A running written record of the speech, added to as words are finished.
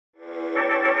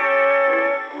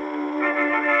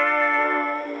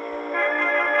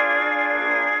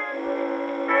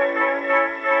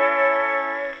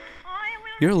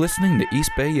You're listening to East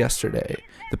Bay Yesterday,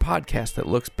 the podcast that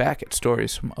looks back at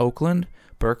stories from Oakland,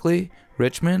 Berkeley,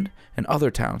 Richmond, and other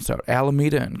towns throughout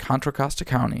Alameda and Contra Costa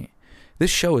County.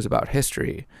 This show is about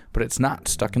history, but it's not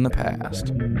stuck in the past.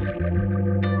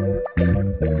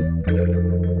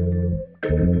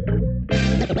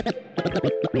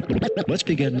 Let's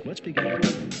begin.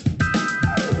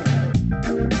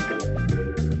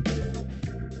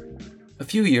 A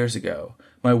few years ago,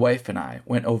 my wife and I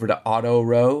went over to Auto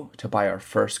Row to buy our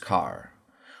first car.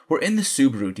 We're in the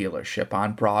Subaru dealership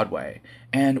on Broadway,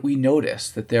 and we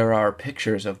noticed that there are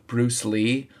pictures of Bruce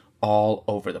Lee all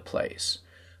over the place.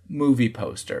 Movie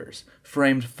posters,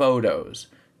 framed photos,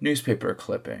 newspaper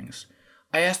clippings.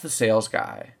 I asked the sales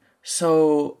guy,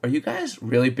 "So, are you guys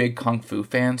really big Kung Fu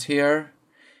fans here?"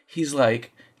 He's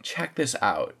like, "Check this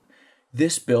out.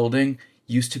 This building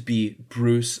used to be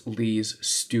Bruce Lee's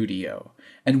studio,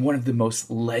 and one of the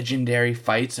most legendary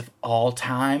fights of all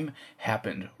time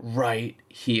happened right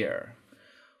here."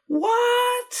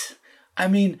 What? I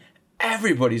mean,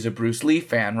 everybody's a Bruce Lee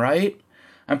fan, right?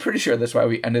 I'm pretty sure that's why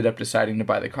we ended up deciding to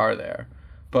buy the car there.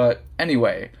 But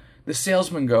anyway, the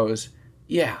salesman goes,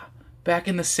 "Yeah, back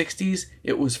in the 60s,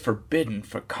 it was forbidden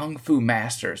for Kung Fu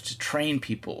masters to train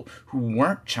people who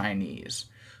weren't Chinese.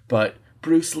 But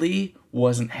Bruce Lee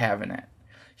wasn't having it.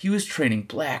 He was training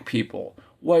black people,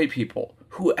 white people,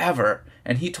 whoever,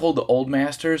 and he told the old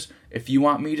masters, if you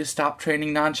want me to stop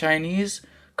training non-Chinese,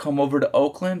 come over to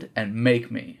Oakland and make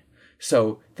me."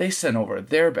 So they sent over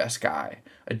their best guy,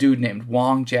 a dude named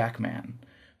Wong Jackman.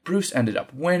 Bruce ended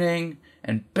up winning,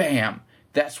 and bam,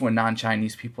 that's when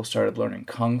non-Chinese people started learning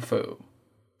Kung Fu.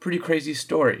 Pretty crazy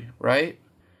story, right?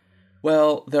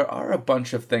 Well, there are a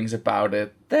bunch of things about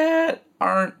it that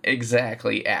aren't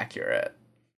exactly accurate.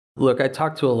 Look, I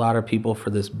talked to a lot of people for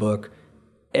this book.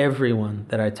 Everyone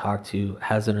that I talked to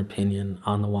has an opinion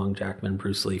on the Wong Jackman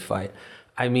Bruce Lee fight.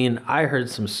 I mean, I heard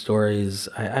some stories,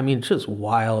 just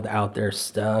wild out there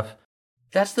stuff.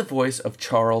 That's the voice of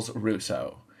Charles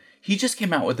Russo. He just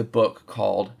came out with a book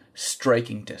called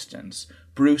Striking Distance,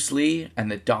 Bruce Lee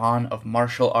and the Dawn of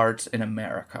Martial Arts in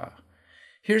America.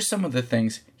 Here's some of the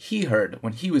things he heard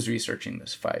when he was researching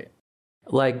this fight.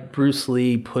 Like Bruce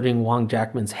Lee putting Wong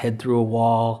Jackman's head through a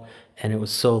wall, and it was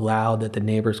so loud that the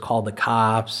neighbors called the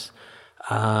cops.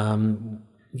 Wong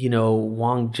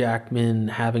Jackman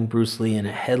having Bruce Lee in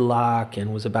a headlock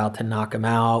and was about to knock him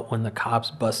out when the cops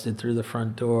busted through the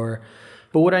front door.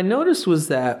 But what I noticed was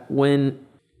that when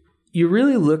you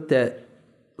really looked at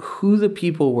who the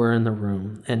people were in the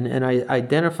room, and I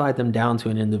identified them down to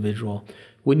an individual,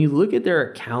 when you look at their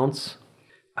accounts,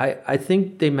 I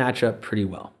think they match up pretty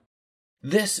well.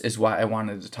 This is why I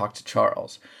wanted to talk to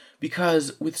Charles,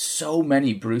 because with so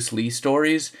many Bruce Lee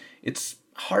stories, it's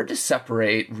hard to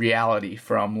separate reality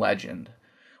from legend.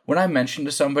 When I mentioned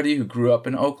to somebody who grew up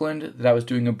in Oakland that I was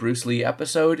doing a Bruce Lee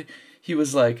episode, he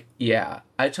was like, "Yeah,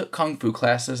 I took Kung Fu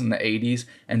classes in the 80s,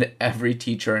 and every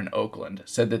teacher in Oakland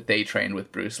said that they trained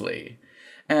with Bruce Lee."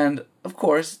 And, of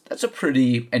course, that's a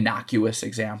pretty innocuous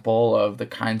example of the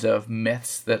kinds of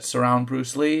myths that surround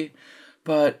Bruce Lee.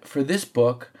 But for this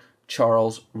book,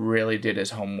 Charles really did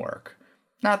his homework.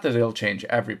 Not that it'll change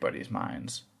everybody's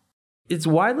minds. It's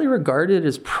widely regarded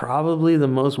as probably the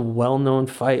most well-known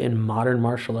fight in modern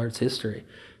martial arts history.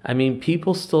 I mean,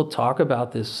 people still talk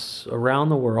about this around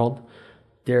the world.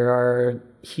 There are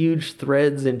huge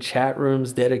threads and chat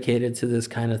rooms dedicated to this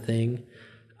kind of thing.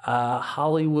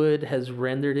 Hollywood has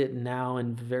rendered it now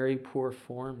in very poor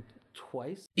form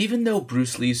twice. Even though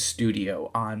Bruce Lee's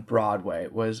studio on Broadway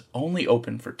was only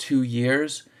open for 2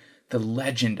 years, the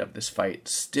legend of this fight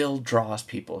still draws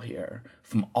people here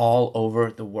from all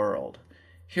over the world.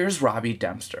 Here's Robbie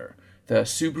Dempster, the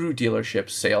Subaru dealership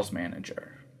sales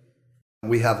manager.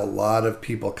 We have a lot of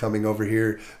people coming over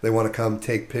here. They want to come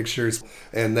take pictures,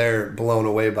 and they're blown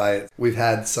away by it. We've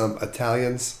had some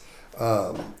Italians,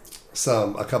 a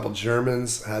couple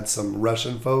Germans, had some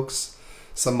Russian folks,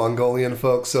 some Mongolian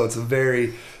folks. So it's a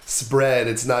very spread.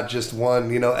 It's not just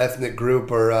one, ethnic group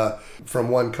or from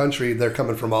one country. They're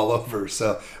coming from all over.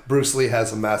 So Bruce Lee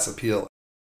has a mass appeal.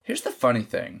 Here's the funny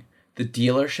thing. The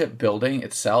dealership building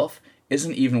itself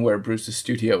isn't even where Bruce's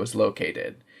studio is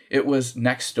located. It was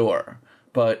next door,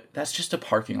 but that's just a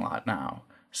parking lot now.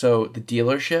 So the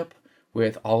dealership,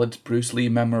 with all its Bruce Lee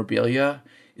memorabilia,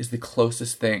 is the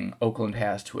closest thing Oakland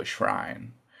has to a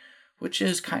shrine. Which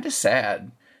is kind of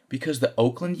sad, because the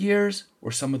Oakland years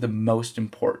were some of the most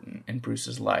important in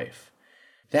Bruce's life.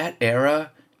 That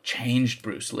era changed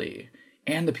Bruce Lee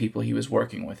and the people he was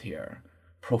working with here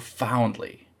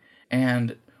profoundly.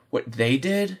 And what they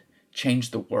did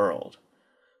changed the world.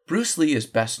 Bruce Lee is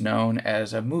best known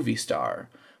as a movie star,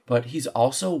 but he's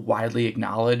also widely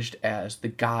acknowledged as the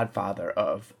godfather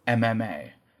of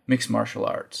MMA, mixed martial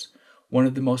arts, one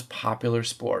of the most popular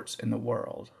sports in the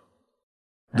world.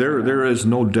 There is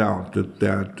no doubt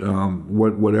that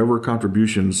whatever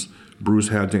contributions Bruce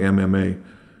had to MMA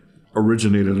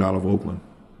originated out of Oakland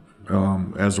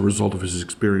as a result of his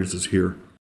experiences here.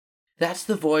 That's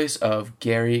the voice of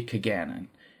Gary Kaganen,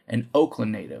 an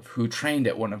Oakland native who trained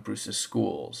at one of Bruce's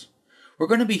schools. We're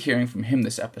going to be hearing from him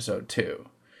this episode too,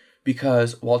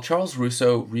 because while Charles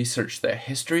Russo researched the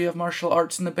history of martial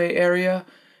arts in the Bay Area,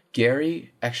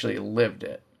 Gary actually lived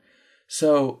it.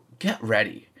 So get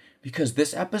ready, because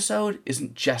this episode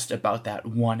isn't just about that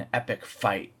one epic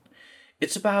fight.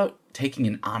 It's about taking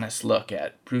an honest look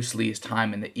at Bruce Lee's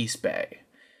time in the East Bay.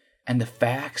 And the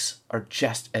facts are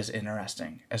just as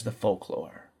interesting as the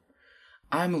folklore.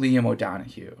 I'm Liam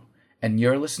O'Donoghue, and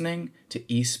you're listening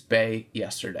to East Bay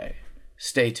Yesterday.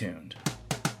 Stay tuned.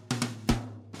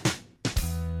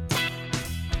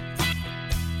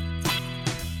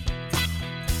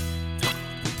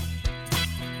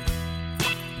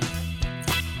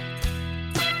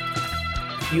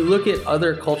 You look at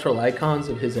other cultural icons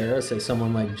of his era, say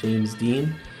someone like James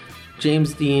Dean.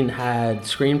 James Dean had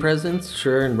screen presence,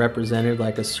 sure, and represented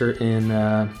like a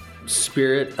certain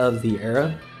spirit of the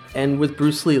era. And with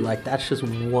Bruce Lee, like that's just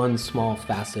one small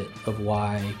facet of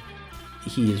why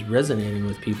he is resonating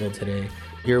with people today.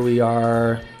 Here we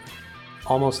are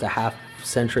almost a half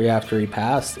century after he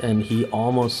passed, and he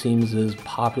almost seems as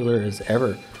popular as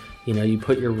ever. You know, you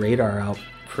put your radar out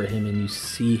for him and you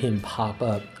see him pop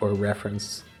up or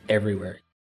reference everywhere.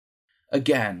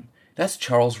 Again, that's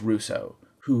Charles Russo,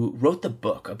 who wrote the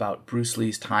book about Bruce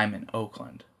Lee's time in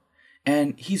Oakland.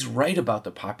 And he's right about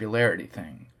the popularity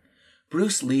thing.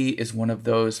 Bruce Lee is one of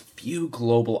those few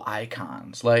global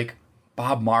icons, like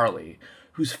Bob Marley,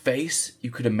 whose face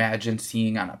you could imagine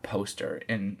seeing on a poster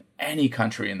in any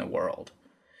country in the world.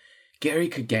 Gary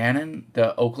Kaganen,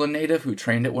 the Oakland native who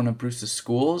trained at one of Bruce's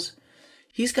schools,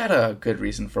 he's got a good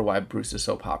reason for why Bruce is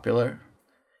so popular.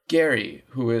 Gary,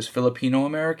 who is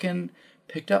Filipino-American,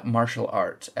 picked up martial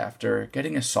arts after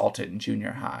getting assaulted in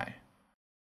junior high.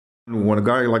 When a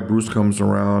guy like Bruce comes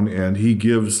around and he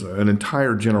gives an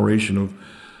entire generation of,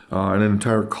 an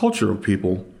entire culture of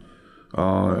people,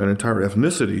 an entire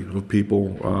ethnicity of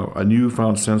people, a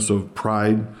newfound sense of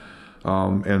pride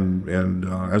and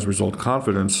as a result,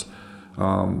 confidence,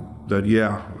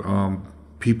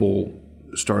 people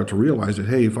started to realize that,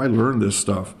 hey, if I learn this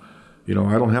stuff, I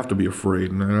don't have to be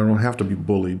afraid and I don't have to be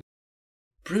bullied.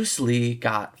 Bruce Lee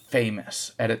got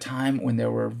famous at a time when there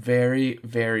were very,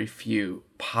 very few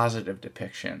positive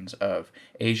depictions of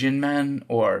Asian men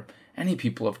or any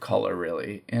people of color,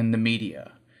 really, in the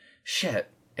media. Shit,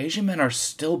 Asian men are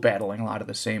still battling a lot of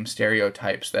the same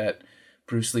stereotypes that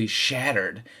Bruce Lee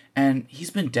shattered, and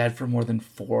he's been dead for more than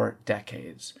 4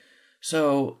 decades.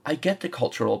 So I get the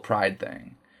cultural pride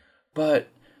thing, but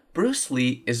Bruce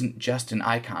Lee isn't just an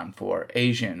icon for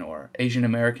Asian or Asian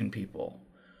American people.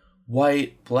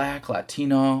 White, black,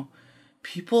 Latino,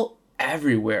 people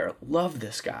everywhere love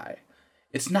this guy.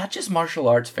 It's not just martial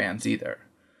arts fans either.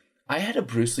 I had a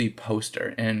Bruce Lee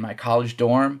poster in my college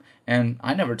dorm, and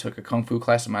I never took a kung fu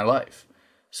class in my life.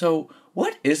 So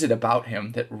what is it about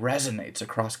him that resonates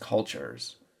across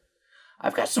cultures?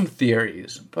 I've got some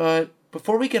theories, but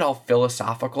before we get all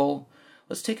philosophical,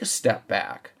 let's take a step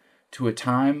back to a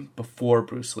time before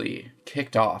Bruce Lee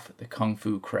kicked off the kung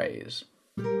fu craze.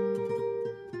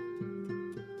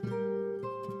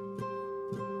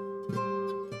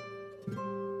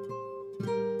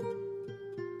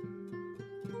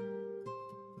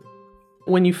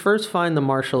 When you first find the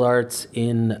martial arts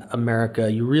in America,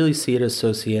 you really see it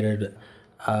associated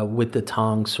with the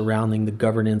Tong surrounding the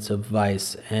governance of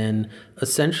vice. And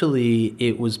essentially,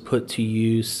 it was put to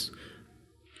use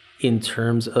in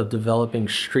terms of developing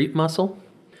street muscle.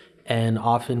 And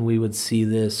often we would see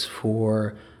this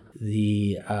for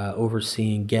the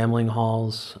overseeing gambling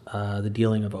halls, the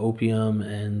dealing of opium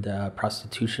and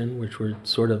prostitution, which were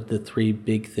sort of the 3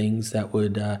 big things that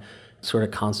would sort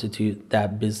of constitute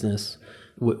that business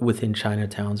within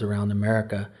Chinatowns around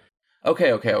America.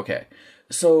 Okay.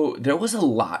 So there was a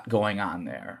lot going on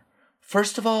there.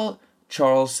 First of all,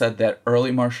 Charles said that early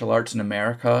martial arts in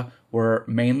America were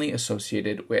mainly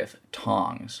associated with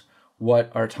tongs.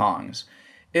 What are tongs?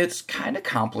 It's kind of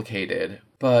complicated,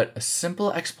 but a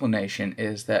simple explanation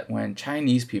is that when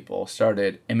Chinese people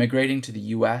started immigrating to the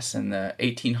U.S. in the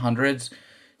 1800s,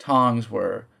 tongs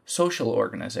were social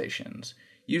organizations,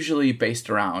 usually based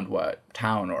around what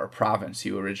town or province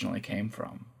you originally came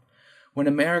from. When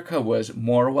America was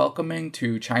more welcoming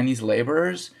to Chinese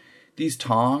laborers, These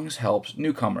tongs helped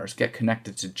newcomers get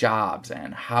connected to jobs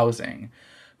and housing.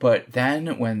 But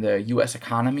then when the U.S.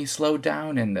 economy slowed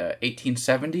down in the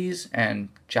 1870s and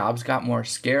jobs got more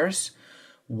scarce,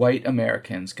 white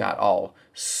Americans got all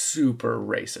super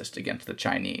racist against the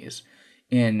Chinese.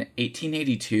 In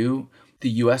 1882, the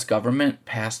U.S. government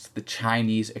passed the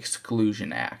Chinese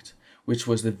Exclusion Act, which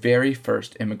was the very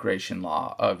first immigration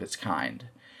law of its kind.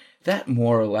 That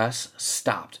more or less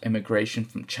stopped immigration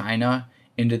from China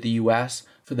into the U.S.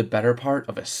 for the better part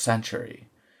of a century.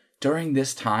 During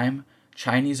this time,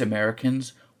 Chinese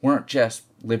Americans weren't just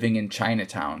living in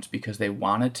Chinatowns because they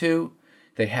wanted to,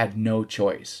 they had no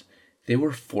choice. They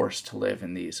were forced to live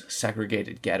in these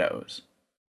segregated ghettos.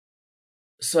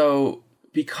 So,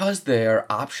 because their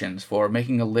options for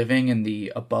making a living in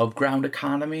the above-ground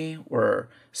economy were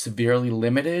severely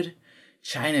limited,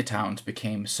 Chinatowns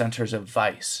became centers of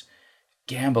vice.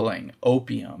 Gambling,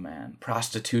 opium, and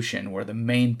prostitution were the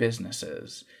main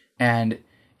businesses. And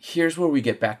here's where we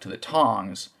get back to the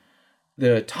tongs.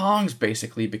 The tongs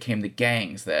basically became the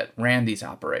gangs that ran these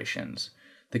operations.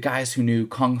 The guys who knew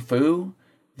kung fu,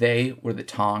 they were the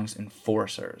tongs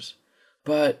enforcers.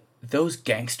 But those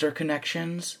gangster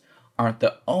connections aren't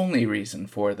the only reason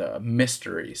for the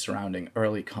mystery surrounding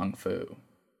early kung fu.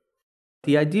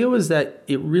 The idea was that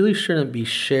it really shouldn't be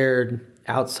shared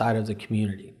outside of the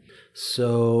community.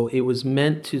 So it was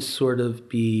meant to sort of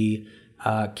be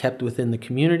kept within the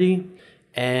community,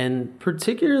 and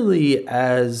particularly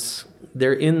as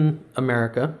they're in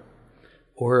America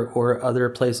or other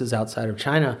places outside of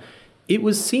China, it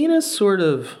was seen as sort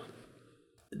of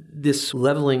this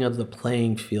leveling of the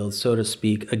playing field, so to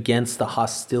speak, against the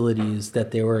hostilities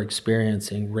that they were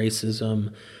experiencing,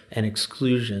 racism and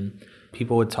exclusion.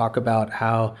 People would talk about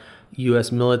how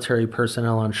U.S. military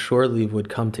personnel on shore leave would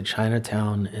come to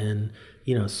Chinatown and,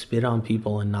 spit on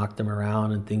people and knock them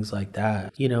around and things like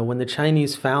that. When the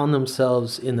Chinese found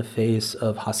themselves in the face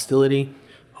of hostility,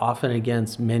 often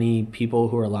against many people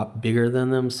who are a lot bigger than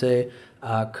them, say,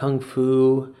 kung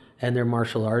fu and their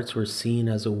martial arts were seen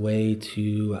as a way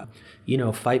to,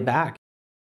 fight back.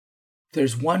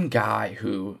 There's one guy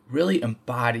who really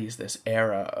embodies this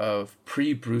era of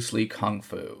pre-Bruce Lee kung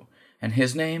fu, and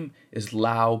his name is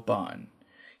Lao Bun.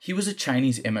 He was a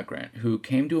Chinese immigrant who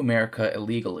came to America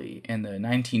illegally in the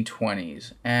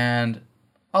 1920s, and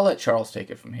I'll let Charles take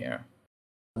it from here.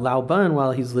 Lao Bun,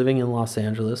 while he's living in Los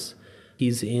Angeles,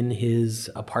 he's in his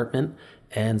apartment,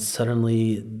 and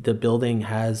suddenly the building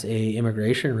has a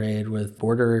immigration raid with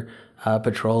border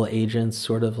patrol agents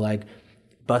sort of like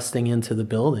busting into the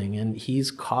building, and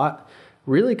he's caught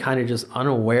really kind of just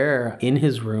unaware in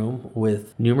his room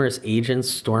with numerous agents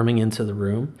storming into the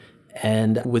room,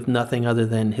 and with nothing other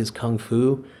than his kung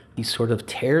fu, he sort of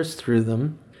tears through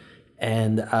them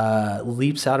and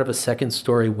leaps out of a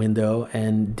second-story window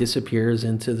and disappears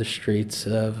into the streets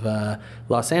of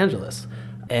Los Angeles.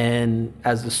 And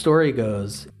as the story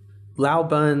goes, Lao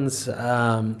Bun's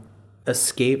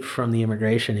escape from the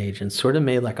immigration agents sort of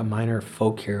made like a minor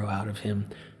folk hero out of him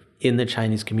in the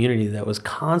Chinese community that was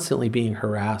constantly being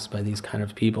harassed by these kind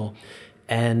of people.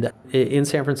 And in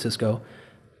San Francisco,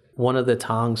 one of the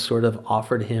tongs sort of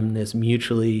offered him this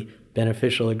mutually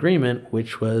beneficial agreement,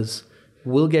 which was,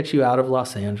 we'll get you out of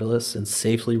Los Angeles and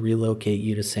safely relocate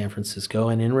you to San Francisco,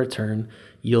 and in return,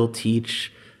 you'll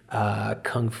teach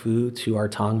kung fu to our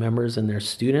tong members and their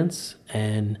students,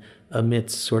 and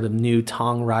amidst sort of new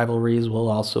tong rivalries, we'll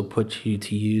also put you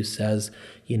to use as,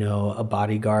 a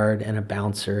bodyguard and a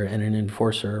bouncer and an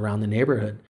enforcer around the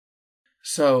neighborhood.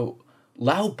 So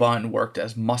Lao Bun worked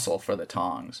as muscle for the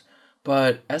tongs,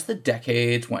 but as the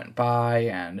decades went by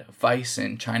and vice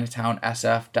in Chinatown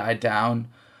SF died down,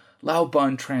 Lao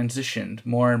Bun transitioned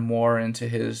more and more into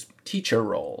his teacher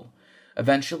role.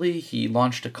 Eventually, he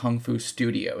launched a kung fu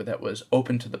studio that was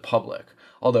open to the public,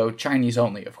 although Chinese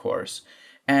only, of course.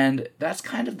 And that's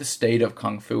kind of the state of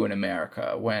kung fu in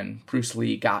America when Bruce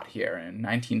Lee got here in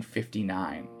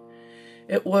 1959.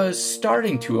 It was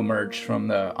starting to emerge from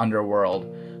the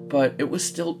underworld, but it was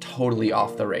still totally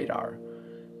off the radar.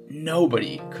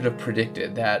 Nobody could have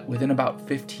predicted that within about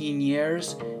 15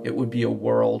 years, it would be a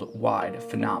worldwide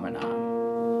phenomenon.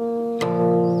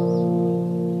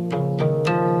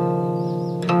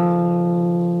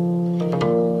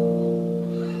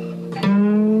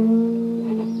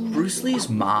 Bruce Lee's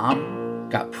mom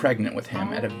got pregnant with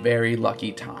him at a very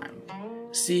lucky time.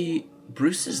 See,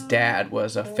 Bruce's dad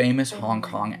was a famous Hong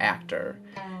Kong actor,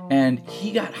 and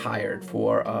he got hired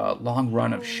for a long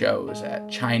run of shows at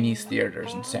Chinese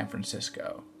theaters in San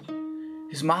Francisco.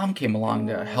 His mom came along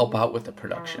to help out with the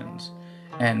productions,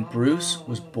 and Bruce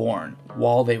was born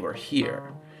while they were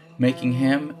here, making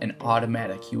him an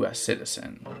automatic U.S.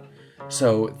 citizen.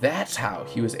 So that's how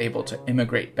he was able to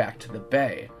immigrate back to the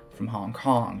Bay from Hong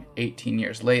Kong 18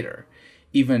 years later,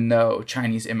 even though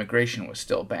Chinese immigration was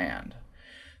still banned.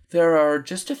 There are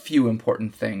just a few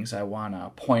important things I want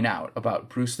to point out about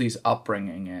Bruce Lee's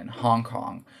upbringing in Hong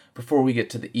Kong before we get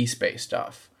to the East Bay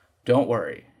stuff. Don't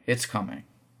worry, it's coming.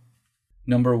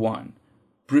 Number 1,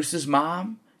 Bruce's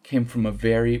mom came from a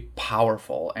very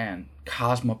powerful and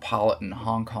cosmopolitan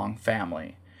Hong Kong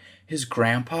family. His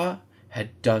grandpa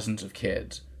had dozens of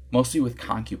kids, mostly with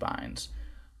concubines.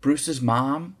 Bruce's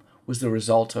mom was the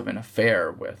result of an affair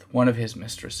with one of his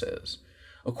mistresses.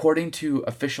 According to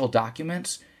official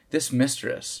documents, this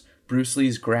mistress, Bruce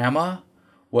Lee's grandma,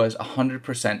 was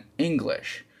 100%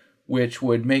 English, which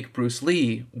would make Bruce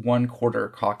Lee 1/4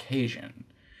 Caucasian.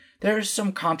 There is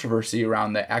some controversy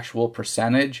around the actual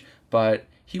percentage, but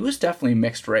he was definitely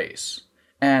mixed race.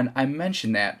 And I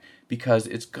mention that because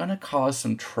it's gonna cause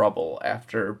some trouble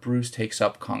after Bruce takes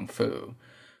up Kung Fu.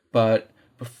 But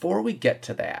before we get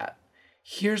to that,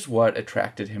 here's what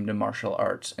attracted him to martial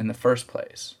arts in the first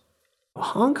place.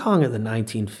 Hong Kong in the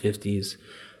 1950s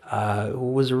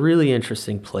was a really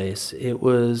interesting place. It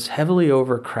was heavily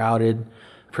overcrowded,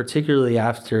 particularly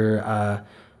after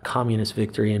communist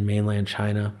victory in mainland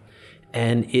China.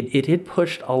 And it had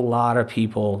pushed a lot of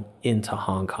people into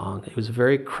Hong Kong. It was a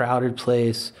very crowded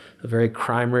place, a very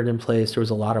crime-ridden place. There was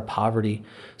a lot of poverty.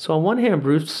 So on one hand,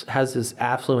 Bruce has this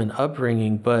affluent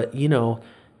upbringing, but,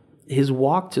 his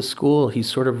walk to school, he's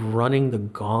sort of running the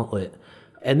gauntlet.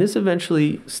 And this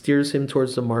eventually steers him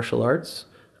towards the martial arts.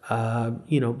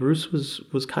 Bruce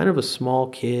was kind of a small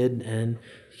kid, and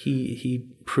he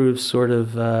proved sort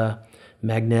of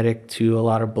magnetic to a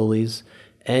lot of bullies.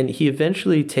 And he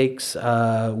eventually takes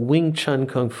Wing Chun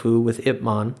Kung Fu with Ip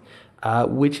Man,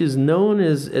 which is known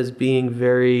as being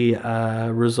very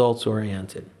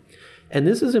results-oriented. And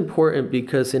this is important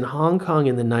because in Hong Kong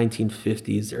in the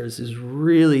 1950s, there's this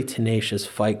really tenacious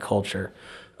fight culture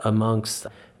amongst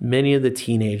many of the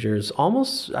teenagers,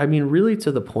 really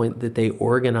to the point that they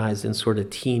organized in sort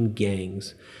of teen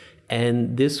gangs.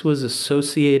 And this was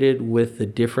associated with the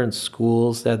different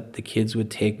schools that the kids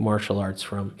would take martial arts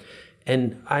from.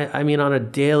 And on a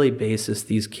daily basis,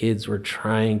 these kids were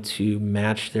trying to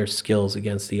match their skills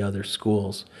against the other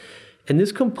schools. And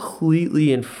this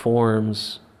completely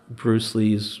informs Bruce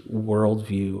Lee's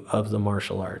worldview of the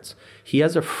martial arts. He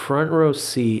has a front row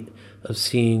seat of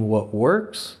seeing what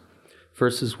works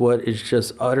versus what is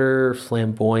just utter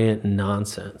flamboyant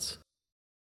nonsense.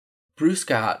 Bruce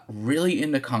got really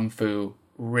into Kung Fu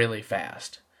really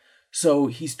fast. So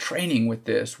he's training with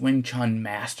this Wing Chun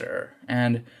master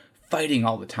and fighting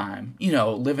all the time,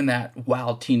 living that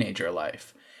wild teenager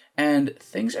life. And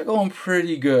things are going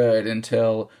pretty good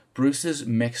until Bruce's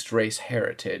mixed race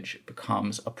heritage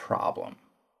becomes a problem.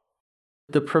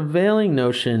 The prevailing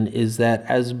notion is that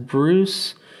as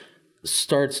Bruce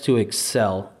starts to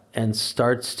excel and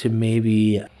starts to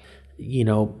maybe,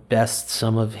 best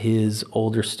some of his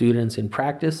older students in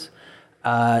practice,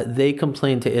 they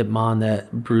complain to Ip Man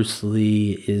that Bruce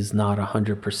Lee is not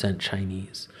 100%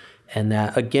 Chinese. And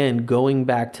that, again, going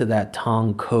back to that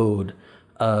Tong code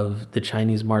of the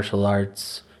Chinese martial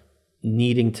arts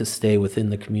needing to stay within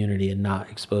the community and not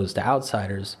exposed to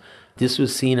outsiders, this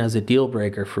was seen as a deal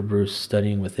breaker for Bruce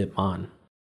studying with Ip Man.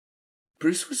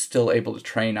 Bruce was still able to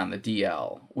train on the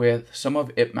DL with some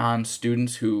of Ip Man's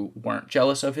students who weren't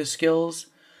jealous of his skills,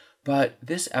 but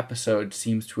this episode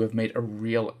seems to have made a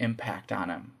real impact on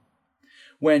him.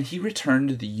 When he returned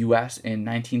to the U.S. in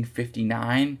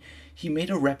 1959, he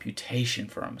made a reputation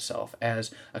for himself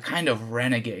as a kind of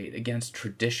renegade against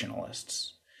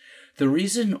traditionalists. The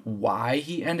reason why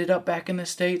he ended up back in the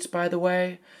States, by the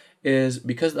way, is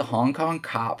because the Hong Kong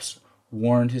cops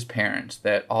warned his parents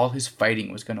that all his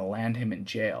fighting was going to land him in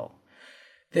jail.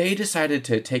 They decided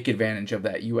to take advantage of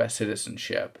that U.S.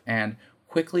 citizenship and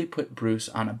quickly put Bruce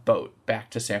on a boat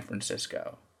back to San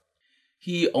Francisco.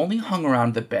 He only hung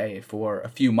around the Bay for a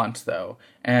few months, though,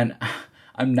 and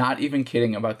I'm not even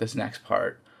kidding about this next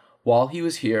part. While he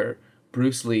was here,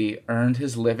 Bruce Lee earned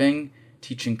his living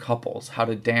teaching couples how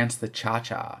to dance the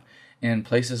cha-cha in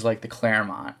places like the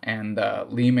Claremont and the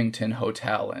Leamington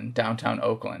Hotel in downtown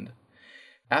Oakland.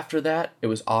 After that, it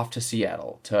was off to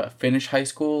Seattle to finish high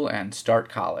school and start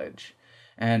college.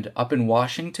 And up in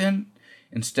Washington,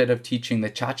 instead of teaching the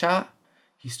cha-cha,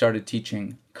 he started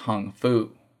teaching Kung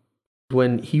Fu.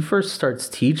 When he first starts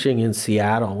teaching in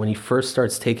Seattle, when he first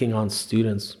starts taking on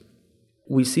students,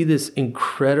 we see this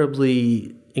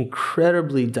incredibly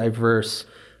diverse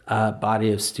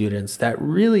body of students that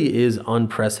really is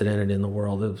unprecedented in the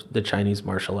world of the Chinese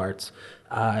martial arts.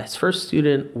 His first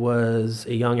student was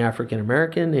a young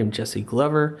African-American named Jesse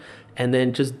Glover. And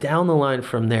then just down the line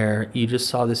from there, you just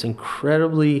saw this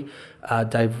incredibly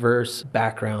diverse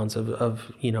backgrounds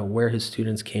of where his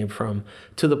students came from,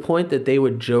 to the point that they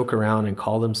would joke around and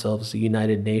call themselves the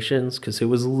United Nations, because it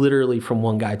was literally from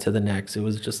one guy to the next. It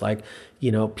was just like,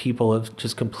 people of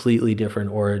just completely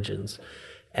different origins.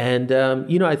 And,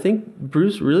 I think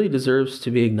Bruce really deserves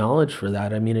to be acknowledged for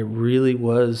that. I mean, it really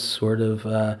was sort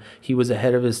of, he was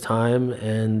ahead of his time,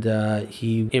 and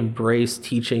he embraced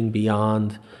teaching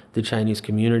beyond the Chinese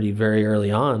community very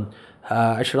early on.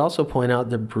 I should also point out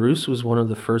that Bruce was one of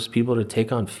the first people to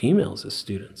take on females as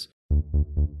students.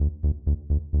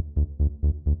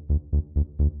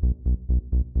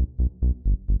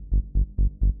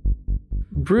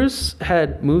 Bruce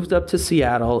had moved up to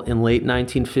Seattle in late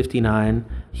 1959.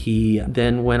 He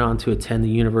then went on to attend the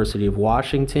University of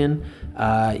Washington.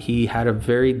 He had a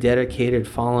very dedicated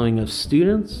following of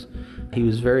students. He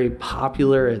was very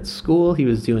popular at school. He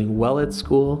was doing well at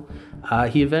school.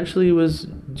 He eventually was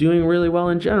doing really well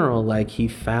in general. Like, he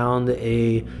found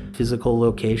a physical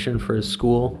location for his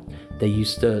school. They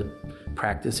used to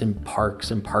practice in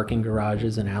parks and parking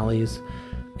garages and alleys.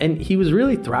 And he was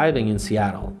really thriving in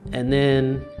Seattle. And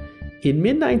then in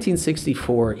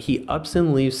mid-1964, he ups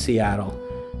and leaves Seattle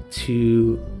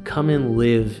to come and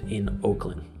live in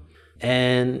Oakland.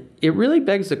 And it really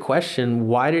begs the question,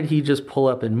 why did he just pull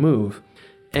up and move?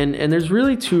 And there's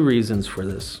really two reasons for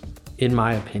this, in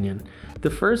my opinion.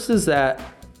 The first is that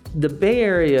the Bay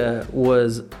Area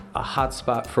was a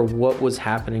hotspot for what was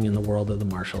happening in the world of the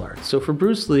martial arts. So for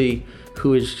Bruce Lee,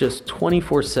 who is just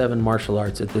 24/7 martial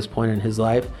arts at this point in his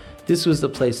life, this was the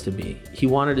place to be. He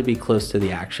wanted to be close to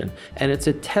the action. And it's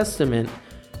a testament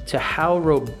to how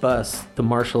robust the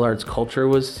martial arts culture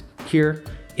was here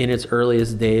in its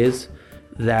earliest days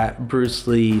that Bruce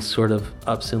Lee sort of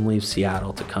ups and leaves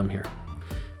Seattle to come here.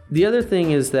 The other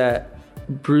thing is that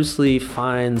Bruce Lee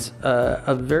finds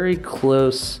a very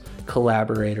close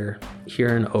collaborator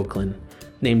here in Oakland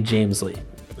named James Lee.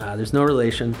 There's no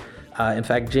relation. In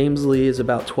fact, James Lee is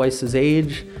about twice his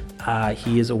age.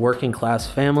 He is a working class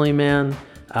family man.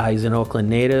 He's an Oakland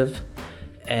native.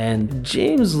 And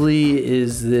James Lee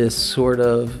is this sort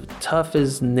of tough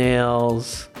as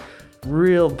nails,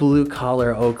 real blue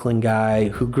collar Oakland guy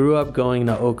who grew up going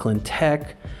to Oakland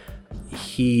Tech.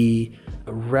 He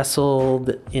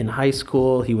wrestled in high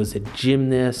school. He was a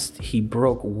gymnast. He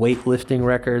broke weightlifting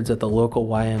records at the local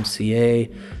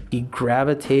YMCA. He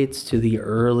gravitates to the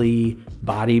early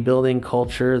bodybuilding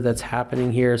culture that's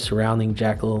happening here surrounding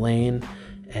Jack LaLanne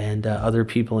and other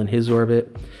people in his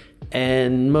orbit.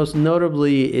 And most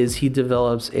notably is he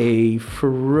develops a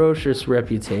ferocious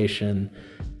reputation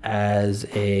as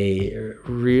a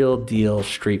real deal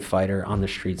street fighter on the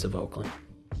streets of Oakland.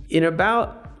 In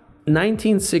about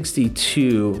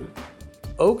 1962,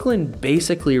 Oakland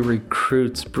basically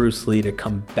recruits Bruce Lee to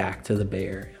come back to the Bay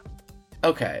Area.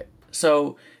 Okay,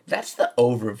 so that's the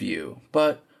overview,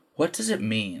 but what does it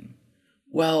mean?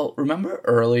 Well, remember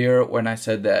earlier when I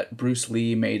said that Bruce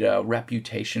Lee made a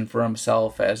reputation for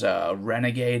himself as a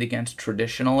renegade against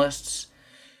traditionalists?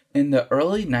 In the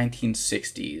early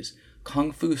 1960s,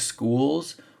 Kung Fu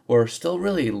schools were still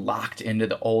really locked into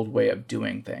the old way of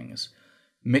doing things.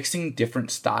 Mixing different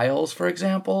styles, for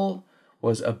example,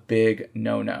 was a big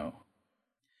no-no.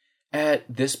 At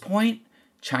this point,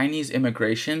 Chinese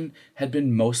immigration had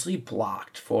been mostly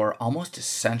blocked for almost a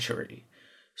century.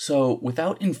 So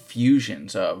without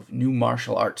infusions of new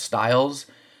martial arts styles,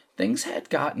 things had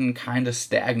gotten kind of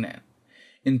stagnant.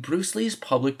 In Bruce Lee's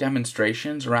public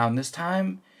demonstrations around this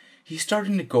time, he's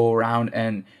starting to go around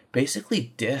and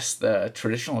basically diss the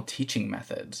traditional teaching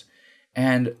methods.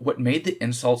 And what made the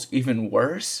insults even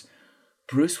worse,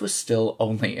 Bruce was still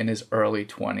only in his early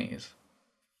 20s.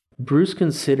 Bruce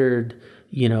considered,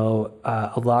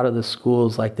 a lot of the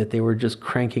schools like that they were just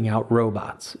cranking out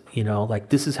robots, like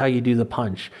this is how you do the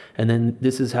punch. And then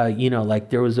this is how,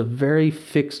 there was a very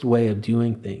fixed way of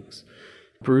doing things.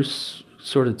 Bruce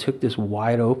sort of took this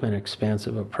wide open,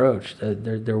 expansive approach.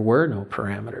 There were no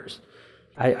parameters.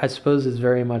 I suppose it's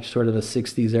very much sort of a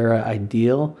 60s era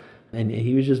ideal. And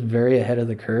he was just very ahead of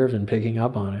the curve in picking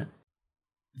up on it.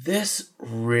 This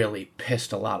really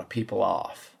pissed a lot of people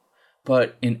off.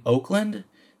 But in Oakland,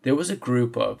 there was a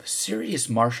group of serious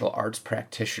martial arts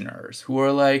practitioners who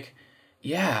were like,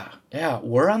 yeah,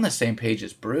 we're on the same page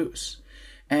as Bruce.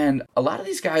 And a lot of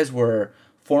these guys were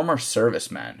former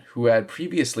servicemen who had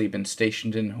previously been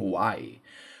stationed in Hawaii,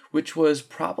 which was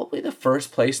probably the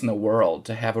first place in the world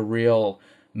to have a real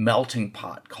melting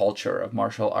pot culture of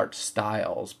martial arts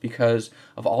styles because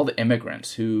of all the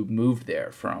immigrants who moved there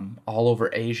from all over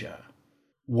Asia.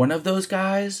 One of those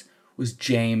guys was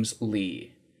James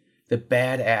Lee, the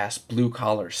badass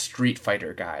blue-collar street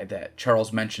fighter guy that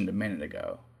Charles mentioned a minute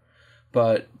ago.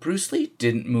 But Bruce Lee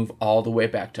didn't move all the way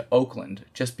back to Oakland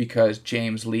just because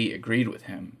James Lee agreed with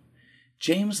him.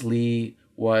 James Lee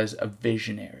was a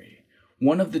visionary,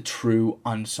 one of the true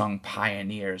unsung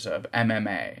pioneers of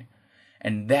MMA,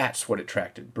 and that's what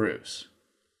attracted Bruce.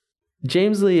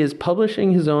 James Lee is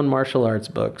publishing his own martial arts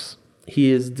books.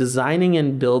 He is designing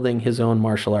and building his own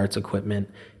martial arts equipment,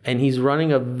 and he's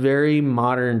running a very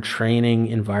modern training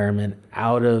environment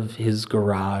out of his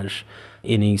garage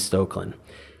in East Oakland.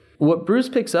 What Bruce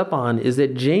picks up on is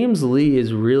that James Lee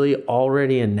is really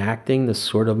already enacting the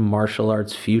sort of martial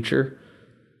arts future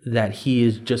that he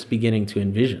is just beginning to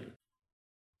envision.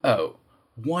 Oh,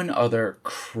 one other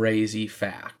crazy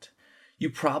fact.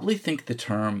 You probably think the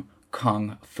term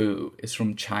Kung Fu is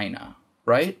from China,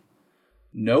 right?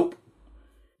 Nope.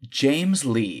 James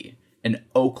Lee, an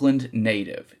Oakland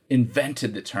native,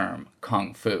 invented the term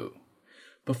Kung Fu.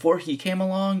 Before he came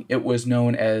along, it was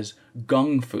known as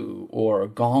Gung Fu or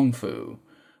Gong Fu.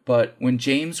 But when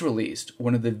James released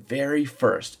one of the very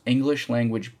first English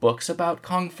language books about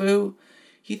Kung Fu,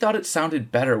 he thought it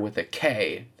sounded better with a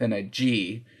K than a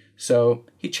G, so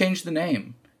he changed the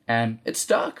name, and it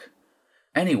stuck.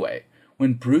 Anyway,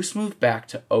 when Bruce moved back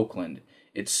to Oakland,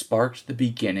 it sparked the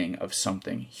beginning of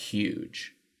something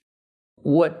huge.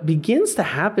 What begins to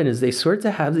happen is they sort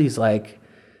of have these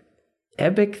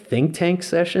epic think tank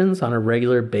sessions on a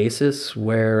regular basis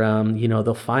where,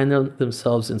 they'll find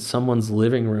themselves in someone's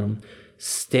living room,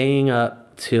 staying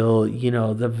up till,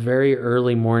 the very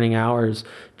early morning hours,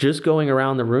 just going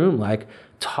around the room,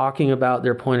 talking about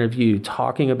their point of view,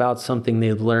 talking about something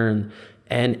they've learned,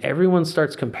 and everyone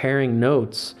starts comparing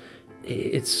notes.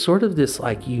 It's sort of this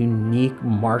unique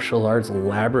martial arts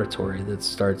laboratory that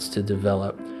starts to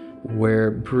develop, where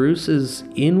Bruce is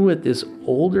in with this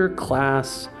older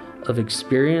class of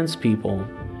experienced people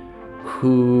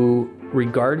who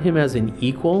regard him as an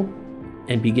equal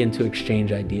and begin to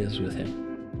exchange ideas with him.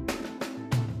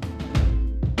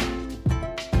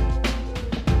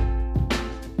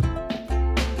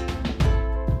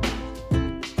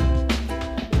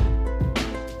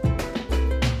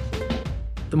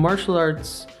 The martial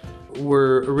arts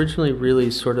were originally really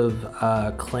sort of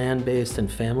clan-based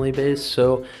and family-based.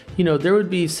 So, there would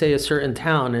be, say, a certain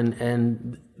town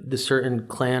and the certain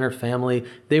clan or family,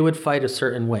 they would fight a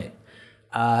certain way.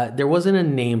 There wasn't a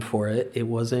name for it. It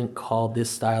wasn't called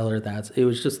this style or that. It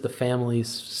was just the family's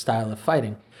style of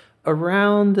fighting.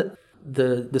 Around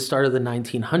the start of the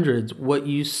 1900s, what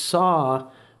you saw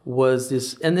was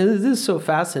this, and this is so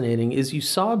fascinating, is you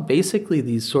saw basically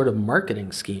these sort of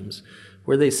marketing schemes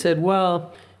where they said,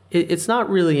 well, it's not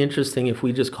really interesting if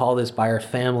we just call this by our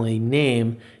family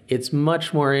name. It's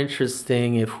much more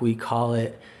interesting if we call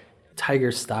it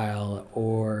Tiger Style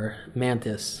or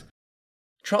Mantis.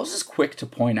 Charles is quick to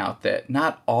point out that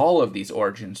not all of these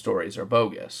origin stories are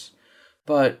bogus,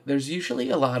 but there's usually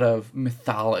a lot of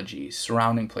mythology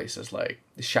surrounding places like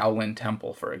the Shaolin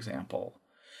Temple, for example.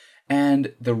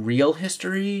 And the real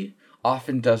history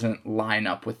often doesn't line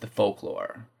up with the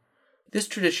folklore. This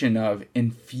tradition of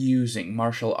infusing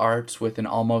martial arts with an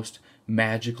almost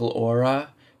magical aura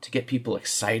to get people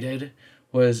excited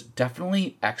was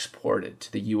definitely exported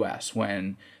to the US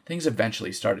when things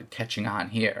eventually started catching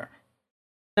on here.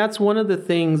 That's one of the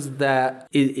things that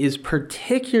is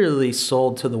particularly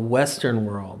sold to the Western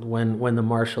world when the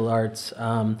martial arts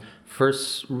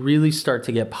first really start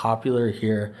to get popular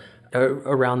here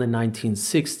around the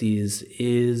 1960s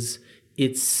is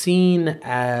it's seen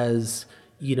as,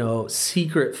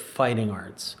 secret fighting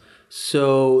arts.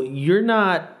 So you're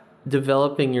not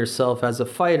developing yourself as a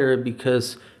fighter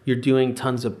because you're doing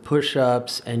tons of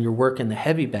push-ups and you're working the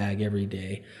heavy bag every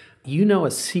day.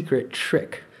 A secret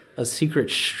trick, a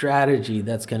secret strategy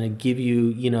that's going to give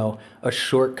you, a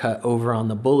shortcut over on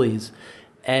the bullies.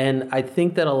 And I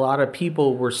think that a lot of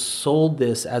people were sold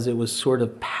this as it was sort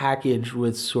of packaged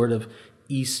with sort of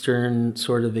Eastern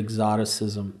sort of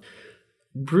exoticism.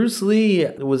 Bruce Lee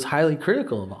was highly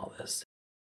critical of all this.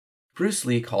 Bruce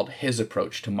Lee called his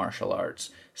approach to martial arts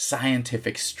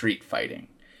scientific street fighting,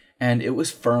 and it was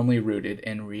firmly rooted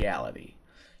in reality.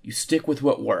 You stick with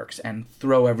what works and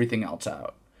throw everything else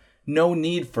out. No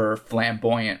need for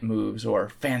flamboyant moves or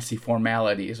fancy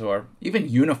formalities or even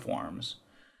uniforms.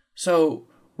 So,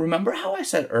 remember how I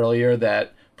said earlier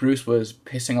that Bruce was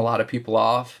pissing a lot of people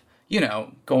off?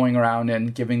 Going around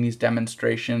and giving these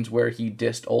demonstrations where he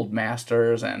dissed old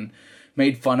masters and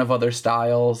made fun of other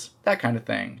styles, that kind of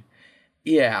thing.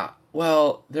 Yeah,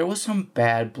 well, there was some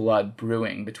bad blood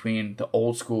brewing between the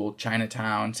old school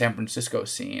Chinatown, San Francisco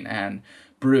scene and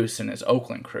Bruce and his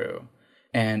Oakland crew.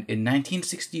 And in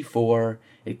 1964,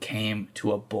 it came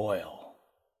to a boil.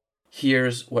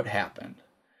 Here's what happened.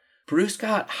 Bruce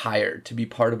got hired to be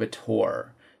part of a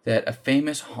tour that a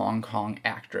famous Hong Kong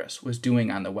actress was doing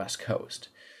on the West Coast.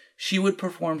 She would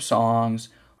perform songs,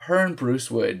 her and Bruce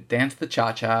would dance the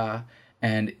cha-cha,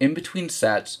 and in between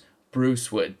sets,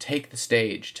 Bruce would take the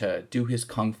stage to do his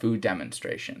kung fu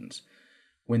demonstrations.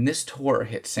 When this tour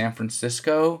hit San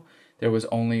Francisco, there was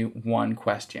only one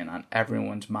question on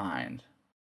everyone's mind.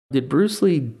 Did Bruce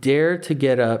Lee dare to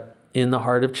get up in the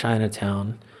heart of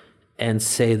Chinatown and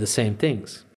say the same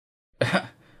things?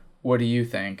 What do you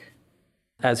think?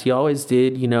 As he always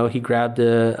did, he grabbed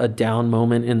a down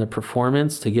moment in the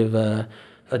performance to give a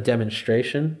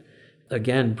demonstration.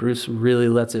 Again, Bruce really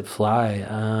lets it fly.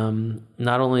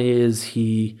 Not only is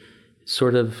he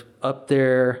sort of up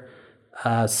there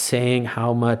saying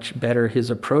how much better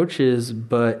his approach is,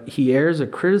 but he airs a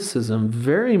criticism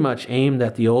very much aimed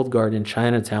at the old guard in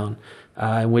Chinatown,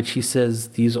 in which he says,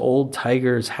 "These old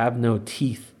tigers have no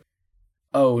teeth."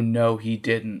 Oh, no, he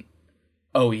didn't.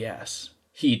 Oh, yes,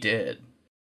 he did.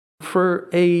 For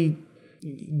a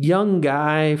young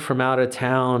guy from out of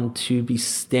town to be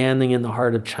standing in the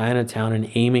heart of Chinatown and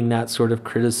aiming that sort of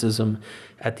criticism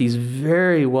at these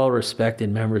very well-respected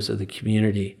members of the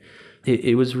community,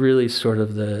 it was really sort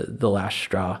of the last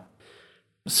straw.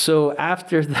 So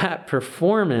after that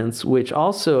performance, which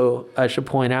also, I should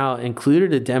point out,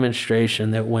 included a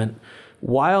demonstration that went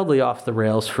wildly off the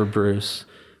rails for Bruce,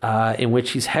 in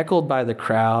which he's heckled by the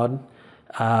crowd.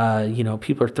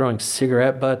 People are throwing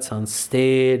cigarette butts on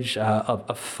stage.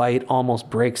 A fight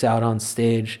almost breaks out on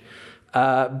stage.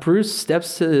 Bruce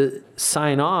steps to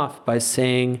sign off by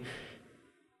saying,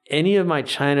 "Any of my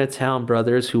Chinatown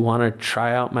brothers who want to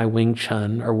try out my Wing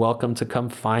Chun are welcome to come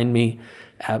find me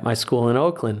at my school in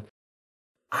Oakland."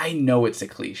 I know it's a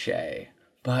cliche,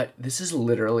 but this is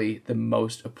literally the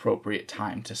most appropriate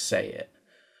time to say it.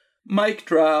 Mic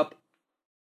drop.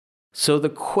 So the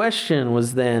question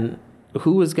was then,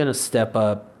 who was going to step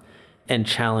up and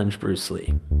challenge Bruce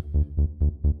Lee?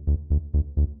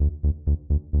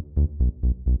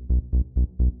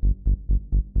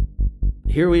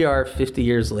 Here we are 50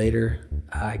 years later.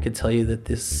 I could tell you that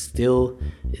this still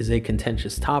is a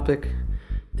contentious topic.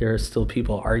 There are still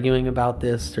people arguing about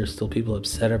this. There's still people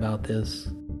upset about this.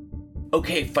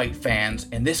 Okay, fight fans,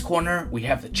 in this corner we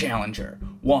have the challenger,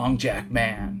 Wong Jack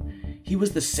Man. He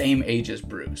was the same age as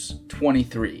Bruce,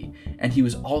 23, and he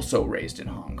was also raised in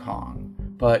Hong Kong.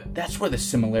 But that's where the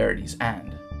similarities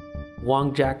end.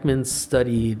 Wong Jackman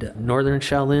studied Northern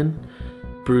Shaolin.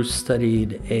 Bruce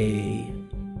studied a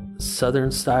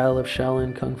Southern style of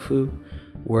Shaolin Kung Fu,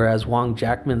 whereas Wong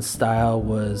Jackman's style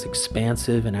was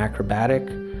expansive and acrobatic.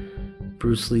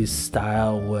 Bruce Lee's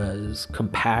style was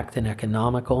compact and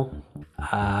economical,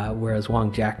 whereas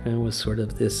Wong Jackman was sort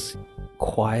of this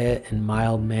quiet and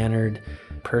mild-mannered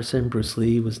person. Bruce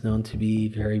Lee was known to be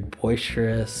very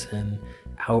boisterous and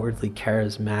outwardly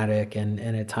charismatic and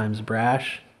at times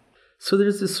brash. So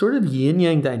there's this sort of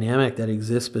yin-yang dynamic that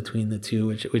exists between the two,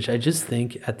 which I just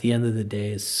think at the end of the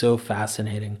day is so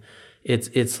fascinating.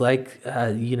 It's like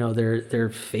their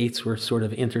fates were sort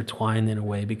of intertwined in a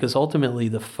way, because ultimately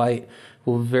the fight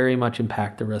will very much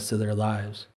impact the rest of their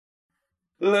lives.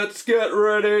 Let's get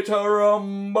ready to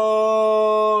rumble!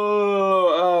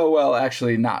 Oh, well,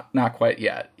 actually, not quite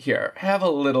yet. Here, have a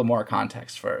little more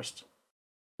context first.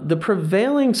 The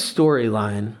prevailing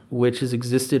storyline, which has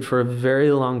existed for a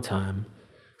very long time,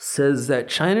 says that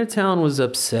Chinatown was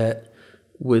upset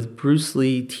with Bruce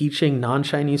Lee teaching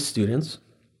non-Chinese students,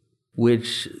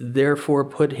 which therefore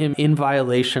put him in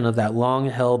violation of that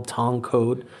long-held Tong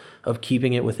code of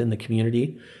keeping it within the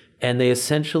community. And they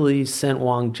essentially sent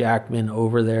Wong Jackman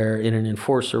over there in an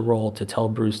enforcer role to tell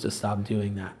Bruce to stop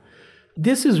doing that.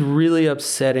 This is really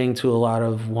upsetting to a lot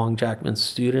of Wong Jackman's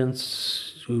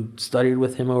students who studied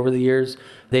with him over the years.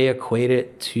 They equate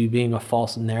it to being a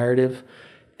false narrative.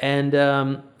 And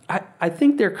I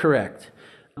think they're correct.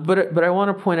 But I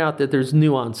want to point out that there's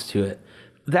nuance to it.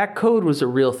 That code was a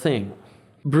real thing.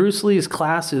 Bruce Lee's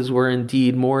classes were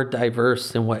indeed more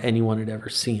diverse than what anyone had ever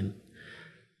seen.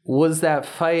 Was that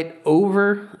fight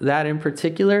over that in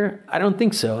particular? I don't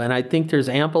think so. And I think there's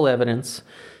ample evidence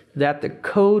that the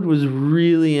code was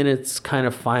really in its kind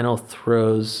of final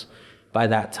throes by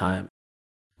that time.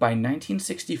 By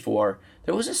 1964,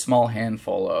 there was a small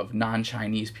handful of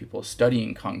non-Chinese people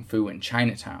studying Kung Fu in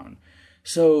Chinatown.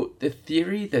 So the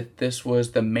theory that this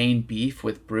was the main beef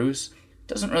with Bruce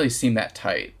doesn't really seem that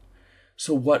tight.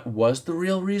 So what was the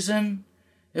real reason?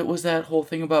 It was that whole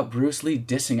thing about Bruce Lee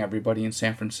dissing everybody in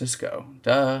San Francisco.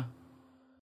 Duh.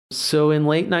 So in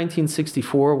late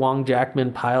 1964, Wong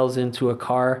Jackman piles into a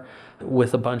car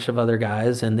with a bunch of other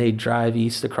guys, and they drive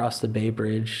east across the Bay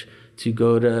Bridge to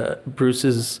go to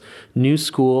Bruce's new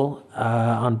school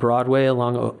on Broadway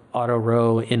along Auto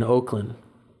Row in Oakland.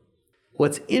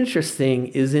 What's interesting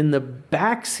is in the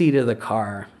back seat of the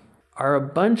car are a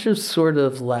bunch of sort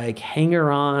of like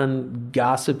hanger-on,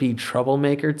 gossipy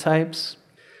troublemaker types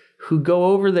who go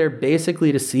over there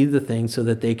basically to see the thing so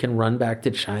that they can run back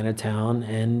to Chinatown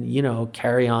and,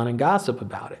 carry on and gossip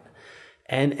about it.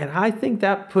 And I think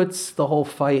that puts the whole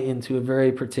fight into a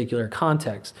very particular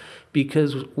context,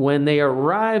 because when they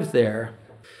arrive there,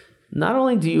 not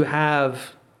only do you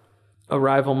have a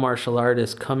rival martial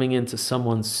artist coming into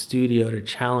someone's studio to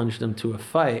challenge them to a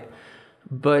fight,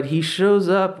 but he shows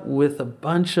up with a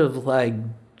bunch of like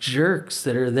jerks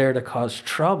that are there to cause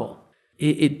trouble.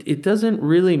 It doesn't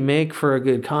really make for a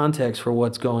good context for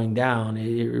what's going down.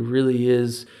 It really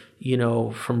is,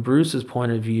 from Bruce's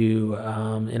point of view,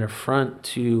 an affront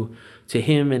to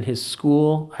him and his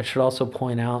school. I should also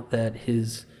point out that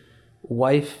his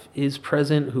wife is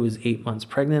present, who is 8 months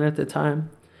pregnant at the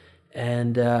time.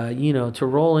 And, to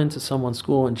roll into someone's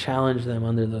school and challenge them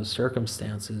under those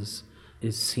circumstances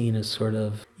is seen as sort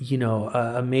of,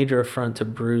 a major affront to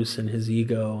Bruce and his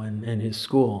ego and his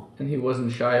school. And he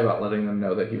wasn't shy about letting them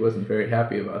know that he wasn't very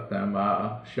happy about them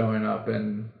showing up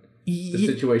in the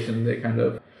situation they kind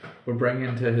of were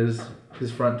bringing to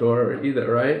his front door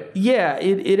either, right? Yeah,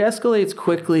 it escalates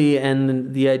quickly,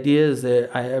 and the idea is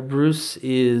that Bruce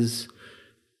is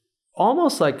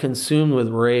almost like consumed with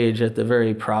rage at the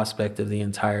very prospect of the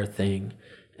entire thing,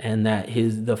 and that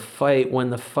when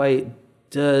the fight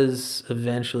does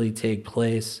eventually take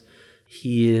place,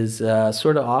 he is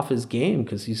sort of off his game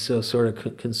because he's so sort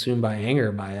of consumed by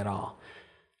anger by it all.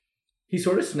 He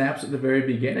sort of snaps at the very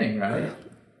beginning, right?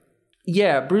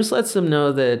 Yeah, Bruce lets them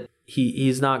know that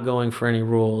he's not going for any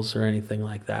rules or anything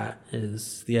like that.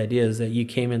 The idea is that you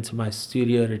came into my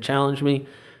studio to challenge me.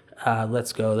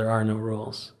 Let's go. There are no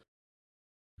rules.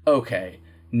 Okay,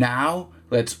 now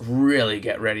let's really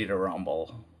get ready to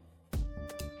rumble.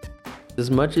 As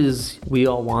much as we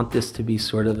all want this to be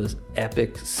sort of an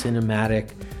epic,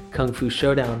 cinematic kung fu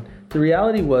showdown, the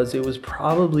reality was it was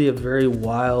probably a very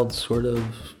wild, sort of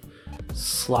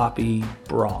sloppy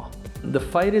brawl. The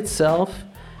fight itself,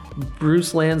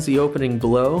 Bruce lands the opening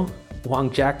blow. Wong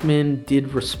Jackman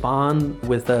did respond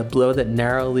with a blow that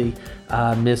narrowly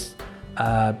missed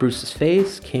Bruce's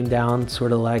face, came down,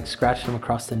 sort of like scratched him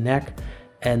across the neck.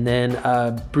 And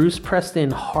then Bruce pressed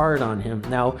in hard on him.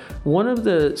 Now, one of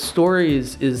the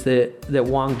stories is that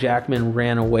Wong Jackman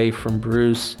ran away from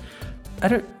Bruce.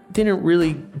 I didn't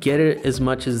really get it as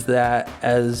much as that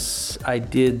as I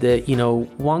did that,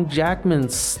 Wong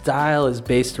Jackman's style is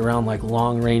based around like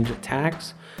long range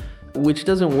attacks, which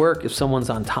doesn't work if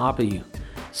someone's on top of you.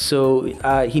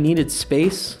 So he needed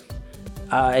space.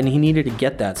 And he needed to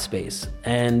get that space.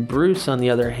 And Bruce, on the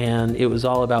other hand, it was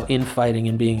all about infighting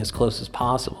and being as close as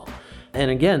possible. And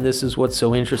again, this is what's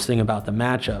so interesting about the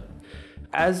matchup.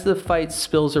 As the fight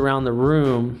spills around the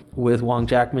room with Wong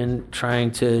Jackman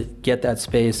trying to get that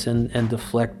space and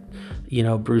deflect,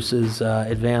 Bruce's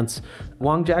advance,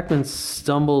 Wong Jackman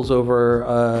stumbles over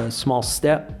a small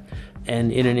step.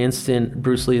 And in an instant,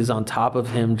 Bruce Lee is on top of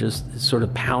him, just sort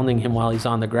of pounding him while he's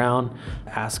on the ground,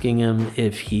 asking him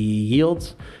if he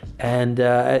yields. And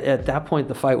at that point,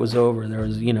 the fight was over. There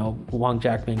was, Wong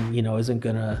Jackman, isn't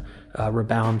going to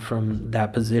rebound from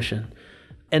that position.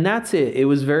 And that's it. It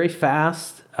was very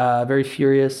fast, very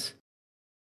furious.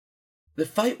 The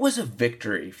fight was a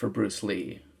victory for Bruce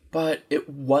Lee, but it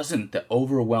wasn't the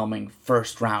overwhelming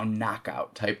first-round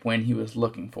knockout type win he was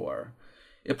looking for.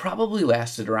 It probably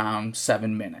lasted around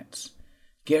 7 minutes.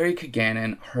 Gary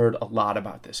Kaganin heard a lot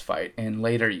about this fight in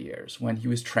later years when he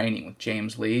was training with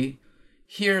James Lee.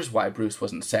 Here's why Bruce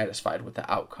wasn't satisfied with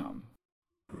the outcome.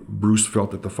 Bruce felt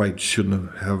that the fight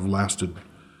shouldn't have lasted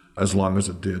as long as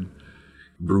it did.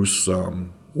 Bruce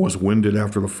was winded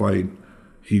after the fight.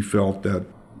 He felt that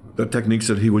the techniques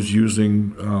that he was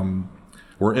using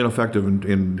were ineffective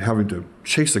in having to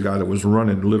chase the guy that was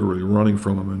literally running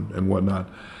from him and whatnot.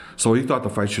 So he thought the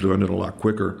fight should have ended a lot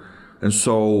quicker. And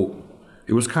so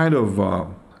it was kind of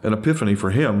an epiphany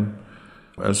for him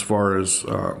as far as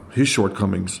his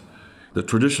shortcomings. The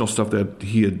traditional stuff that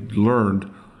he had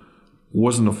learned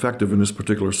wasn't effective in this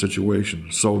particular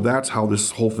situation. So that's how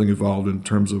this whole thing evolved in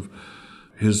terms of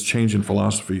his change in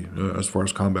philosophy as far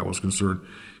as combat was concerned.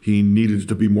 He needed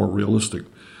to be more realistic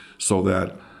so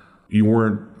that you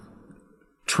weren't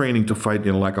training to fight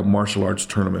in like a martial arts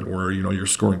tournament where you're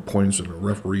scoring points and the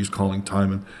referee's calling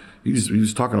time. And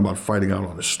he's talking about fighting out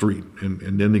on the street and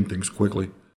ending things quickly.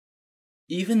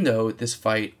 Even though this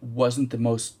fight wasn't the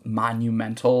most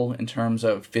monumental in terms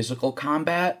of physical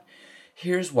combat,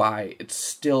 here's why it's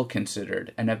still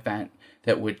considered an event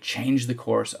that would change the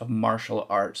course of martial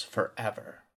arts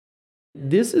forever.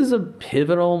 This is a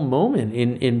pivotal moment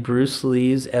in Bruce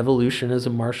Lee's evolution as a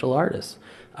martial artist.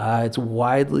 It's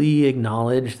widely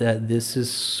acknowledged that this is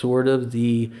sort of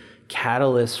the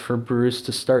catalyst for Bruce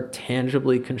to start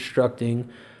tangibly constructing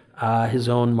his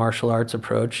own martial arts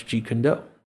approach, Jeet Kune Do.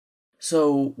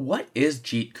 So, what is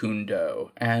Jeet Kune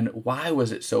Do, and why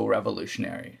was it so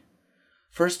revolutionary?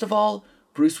 First of all,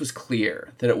 Bruce was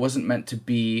clear that it wasn't meant to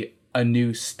be a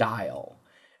new style.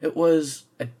 It was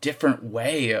a different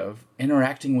way of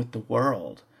interacting with the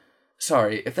world.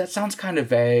 Sorry, if that sounds kind of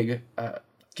vague,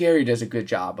 Gary does a good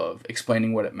job of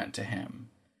explaining what it meant to him.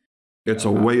 It's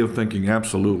a way of thinking,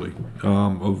 absolutely,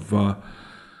 of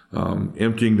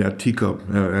emptying that teacup,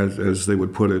 as they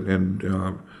would put it,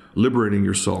 and liberating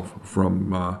yourself from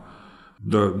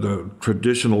the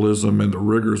traditionalism and the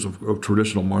rigors of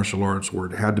traditional martial arts, where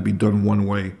it had to be done one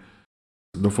way.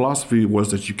 The philosophy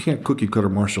was that you can't cookie-cutter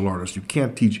martial artists. You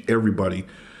can't teach everybody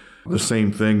the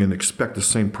same thing and expect the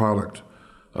same product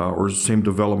or the same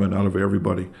development out of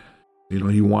everybody.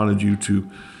 He wanted you to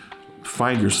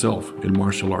find yourself in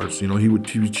martial arts. He would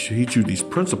teach you these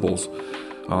principles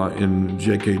in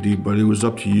JKD, but it was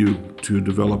up to you to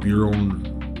develop your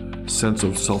own sense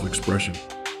of self-expression.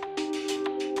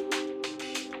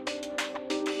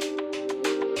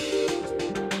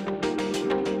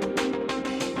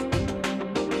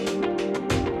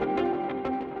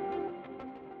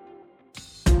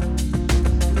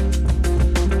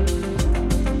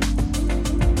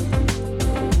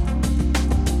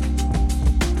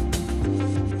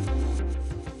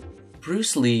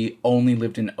 Bruce Lee only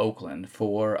lived in Oakland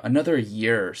for another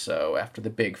year or so after the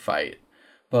big fight,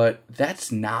 but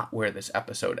that's not where this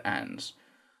episode ends.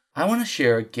 I want to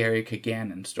share a Gary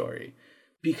Kaganen story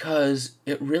because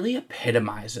it really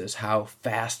epitomizes how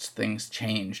fast things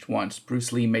changed once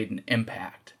Bruce Lee made an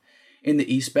impact in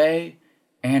the East Bay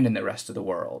and in the rest of the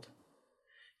world.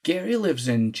 Gary lives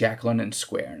in Jack London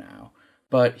Square now,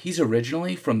 but he's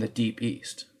originally from the Deep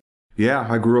East. Yeah,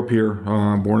 I grew up here,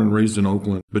 born and raised in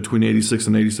Oakland, between 86th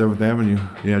and 87th Avenue.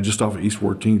 Yeah, just off of East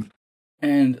 14th.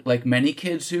 And like many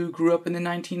kids who grew up in the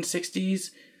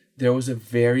 1960s, there was a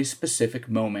very specific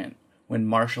moment when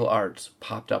martial arts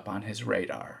popped up on his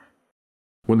radar.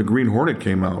 When the Green Hornet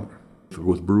came out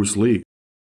with Bruce Lee.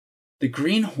 The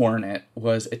Green Hornet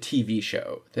was a TV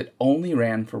show that only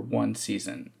ran for one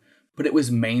season, but it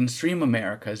was mainstream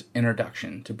America's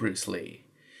introduction to Bruce Lee.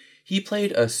 He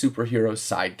played a superhero's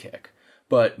sidekick,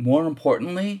 but more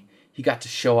importantly, he got to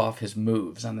show off his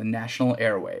moves on the national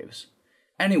airwaves.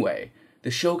 Anyway, the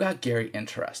show got Gary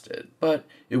interested, but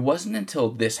it wasn't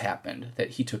until this happened that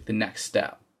he took the next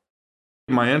step.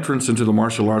 My entrance into the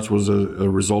martial arts was a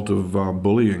result of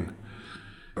bullying.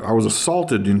 I was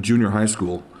assaulted in junior high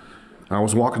school. I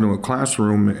was walking to a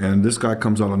classroom, and this guy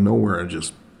comes out of nowhere and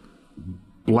just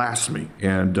blasts me.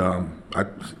 And I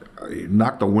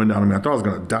knocked the wind out of me. I thought I was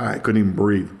going to die. I couldn't even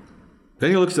breathe.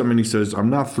 Then he looks at me and he says, "I'm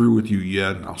not through with you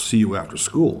yet. I'll see you after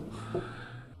school."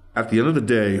 At the end of the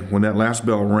day, when that last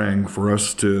bell rang for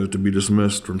us to be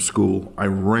dismissed from school, I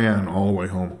ran all the way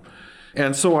home.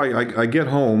 And so I get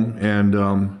home, and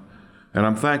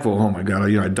I'm thankful. Oh my God,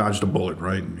 I dodged a bullet,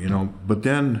 right? But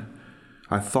then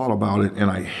I thought about it, and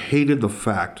I hated the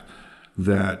fact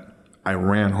that I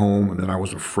ran home and that I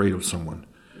was afraid of someone.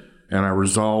 And I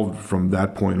resolved from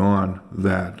that point on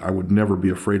that I would never be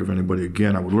afraid of anybody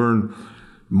again. I would learn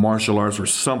martial arts or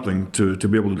something to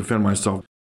be able to defend myself.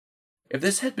 If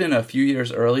this had been a few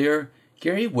years earlier,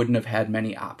 Gary wouldn't have had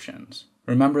many options.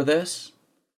 Remember this?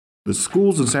 The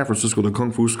schools in San Francisco, the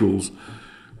Kung Fu schools,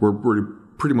 were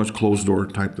pretty much closed-door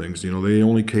type things. They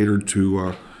only catered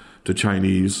to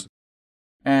Chinese.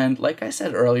 And like I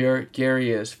said earlier,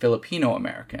 Gary is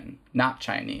Filipino-American, not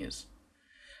Chinese.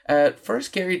 At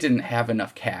first, Gary didn't have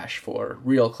enough cash for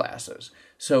real classes,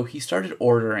 so he started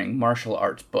ordering martial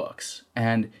arts books.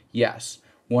 And yes,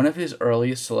 one of his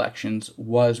earliest selections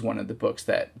was one of the books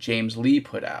that James Lee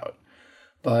put out.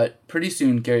 But pretty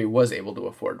soon, Gary was able to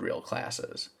afford real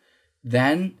classes.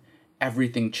 Then,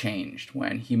 everything changed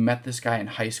when he met this guy in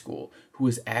high school who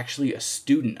was actually a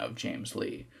student of James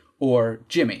Lee, or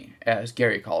Jimmy, as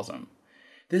Gary calls him.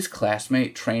 This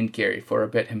classmate trained Gary for a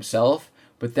bit himself,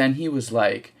 but then he was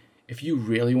like, if you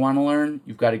really want to learn,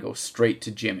 you've got to go straight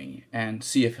to Jimmy and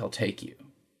see if he'll take you.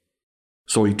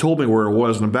 So he told me where it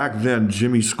was, and back then,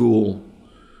 Jimmy's school,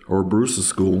 or Bruce's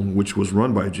school, which was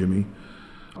run by Jimmy,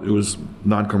 it was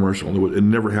non-commercial. It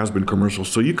never has been commercial.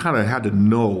 So you kind of had to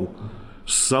know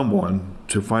someone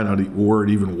to find out where it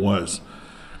even was.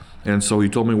 And so he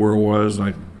told me where it was, and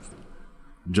I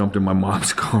jumped in my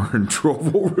mom's car and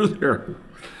drove over there.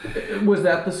 Was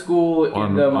that the school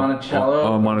in the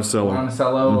Monticello? Monticello.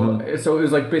 Monticello. Mm-hmm. So it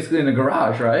was like basically in a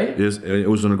garage, right? It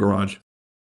was in a garage.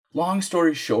 Long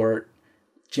story short,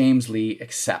 James Lee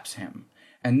accepts him.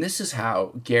 And this is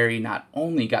how Gary not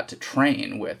only got to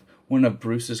train with one of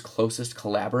Bruce's closest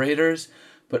collaborators,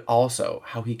 but also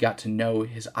how he got to know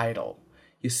his idol.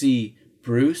 You see,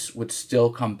 Bruce would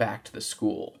still come back to the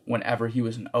school whenever he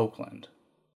was in Oakland.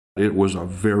 It was a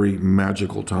very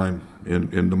magical time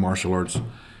in the martial arts,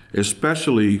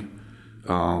 especially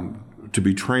to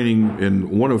be training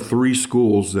in one of 3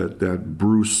 schools that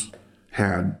Bruce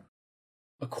had.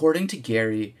 According to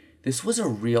Gary, this was a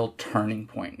real turning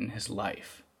point in his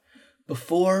life.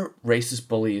 Before, racist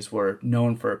bullies were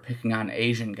known for picking on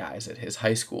Asian guys at his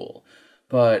high school,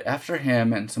 but after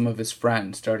him and some of his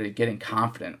friends started getting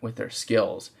confident with their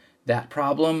skills, that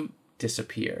problem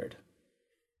disappeared.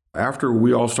 After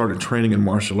we all started training in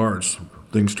martial arts,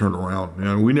 things turned around.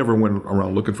 And we never went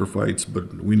around looking for fights,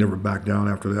 but we never backed down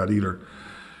after that either.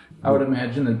 I would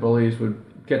imagine that bullies would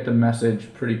get the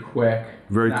message pretty quick.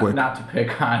 Very quick. Not to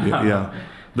pick on them. Yeah.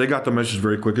 They got the message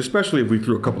very quick, especially if we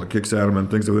threw a couple of kicks at them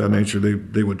and things of that nature,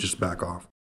 they would just back off.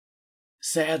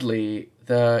 Sadly,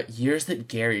 the years that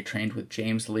Gary trained with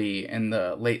James Lee in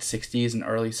the late 60s and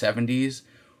early 70s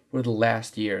were the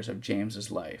last years of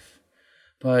James's life.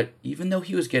 But even though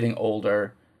he was getting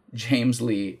older, James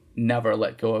Lee never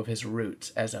let go of his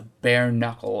roots as a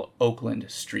bare-knuckle Oakland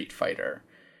street fighter,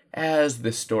 as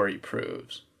this story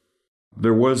proves.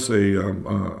 There was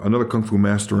another kung fu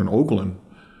master in Oakland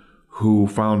who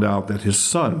found out that his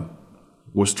son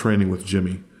was training with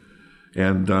Jimmy.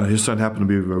 And his son happened to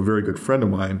be a very good friend of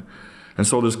mine. And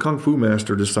so this kung fu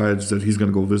master decides that he's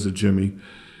going to go visit Jimmy.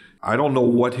 I don't know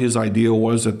what his idea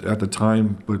was at the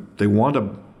time, but they wound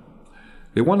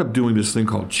up doing this thing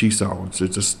called chi sao.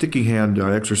 It's a sticky hand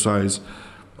exercise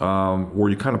where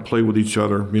you kind of play with each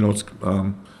other.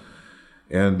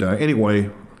 Anyway,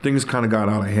 things kind of got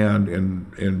out of hand,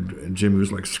 and Jimmy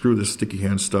was like, screw this sticky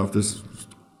hand stuff, this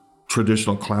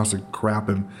traditional classic crap,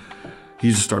 and he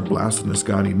just started blasting this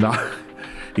guy, and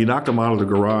he knocked him out of the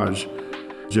garage.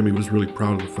 Jimmy was really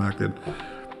proud of the fact that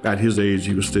at his age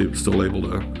he was still able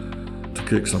to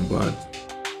kick some butt.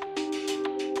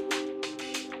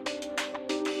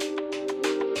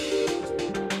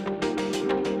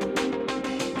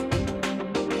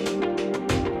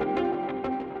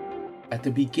 At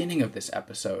the beginning of this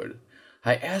episode,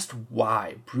 I asked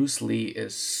why Bruce Lee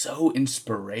is so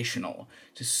inspirational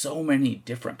to so many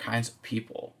different kinds of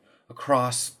people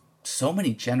across so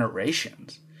many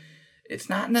generations. It's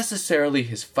not necessarily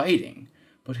his fighting,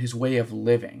 but his way of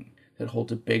living that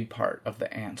holds a big part of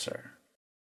the answer.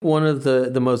 One of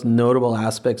the most notable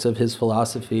aspects of his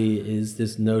philosophy is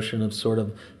this notion of sort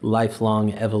of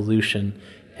lifelong evolution,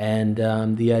 and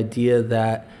the idea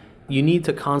that you need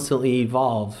to constantly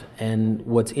evolve. And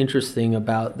what's interesting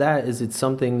about that is it's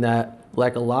something that,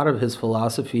 like a lot of his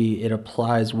philosophy, it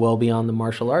applies well beyond the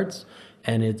martial arts,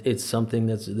 and it's something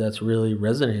that's really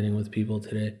resonating with people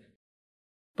today.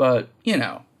 But,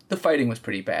 the fighting was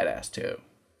pretty badass too.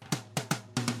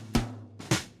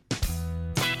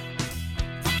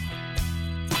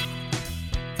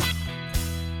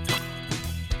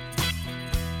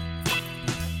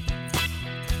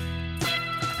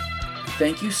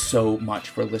 Thank you so much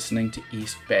for listening to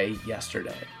East Bay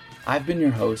Yesterday. I've been your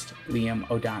host, Liam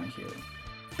O'Donoghue.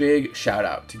 Big shout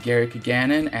out to Gary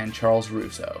Kaganin and Charles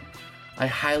Russo. I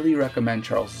highly recommend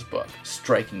Charles's book,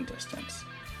 Striking Distance.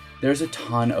 There's a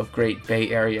ton of great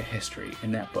Bay Area history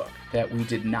in that book that we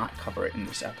did not cover in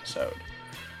this episode.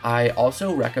 I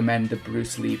also recommend the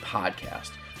Bruce Lee podcast,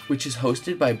 which is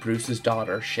hosted by Bruce's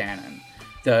daughter, Shannon.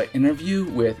 The interview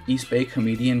with East Bay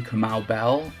comedian Kamau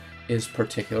Bell is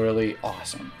particularly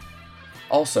awesome.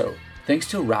 Also, thanks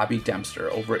to Robbie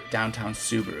Dempster over at Downtown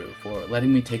Subaru for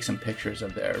letting me take some pictures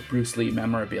of their Bruce Lee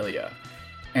memorabilia,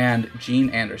 and Gene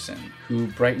Anderson, who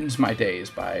brightens my days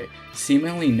by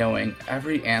seemingly knowing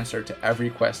every answer to every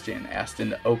question asked in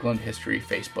the Oakland History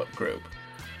Facebook group.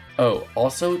 Oh,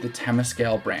 also the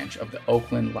Temescal branch of the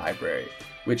Oakland Library,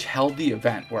 which held the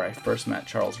event where I first met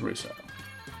Charles Russo.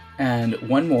 And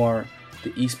one more,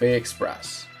 the East Bay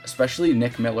Express, especially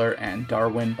Nick Miller and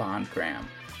Darwin Bond Graham.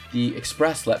 The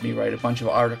Express let me write a bunch of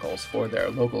articles for their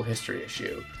local history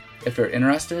issue. If you're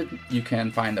interested, you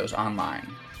can find those online.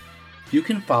 You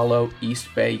can follow East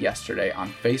Bay Yesterday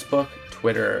on Facebook,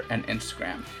 Twitter, and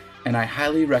Instagram, and I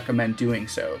highly recommend doing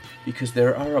so because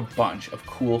there are a bunch of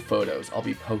cool photos I'll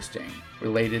be posting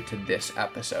related to this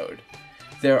episode.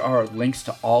 There are links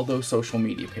to all those social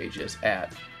media pages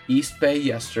at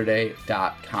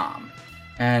eastbayyesterday.com.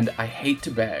 And I hate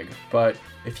to beg, but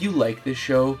if you like this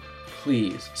show,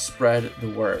 please spread the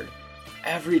word.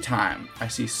 Every time I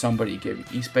see somebody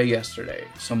give East Bay Yesterday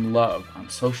some love on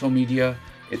social media,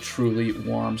 it truly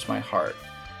warms my heart.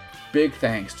 Big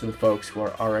thanks to the folks who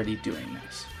are already doing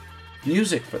this.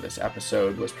 Music for this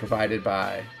episode was provided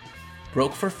by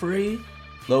Broke for Free,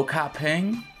 Lo Ka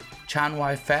Ping, Chan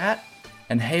Wai Fat,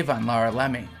 and Havan Lara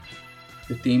Lemmy.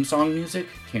 The theme song music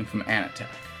came from Anatech.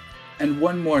 And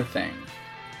one more thing.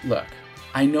 Look,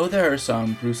 I know there are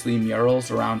some Bruce Lee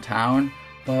murals around town,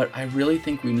 but I really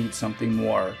think we need something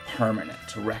more permanent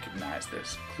to recognize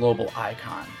this global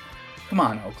icon. Come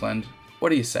on, Oakland. What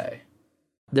do you say?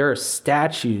 There are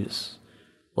statues,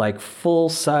 like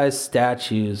full-size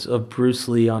statues of Bruce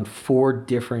Lee on 4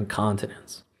 different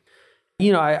continents.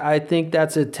 You know, I think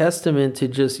that's a testament to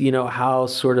just, how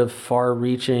sort of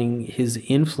far-reaching his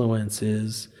influence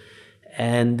is.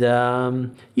 And,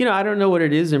 I don't know what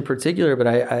it is in particular, but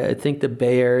I think the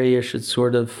Bay Area should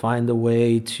sort of find a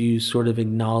way to sort of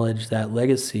acknowledge that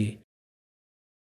legacy.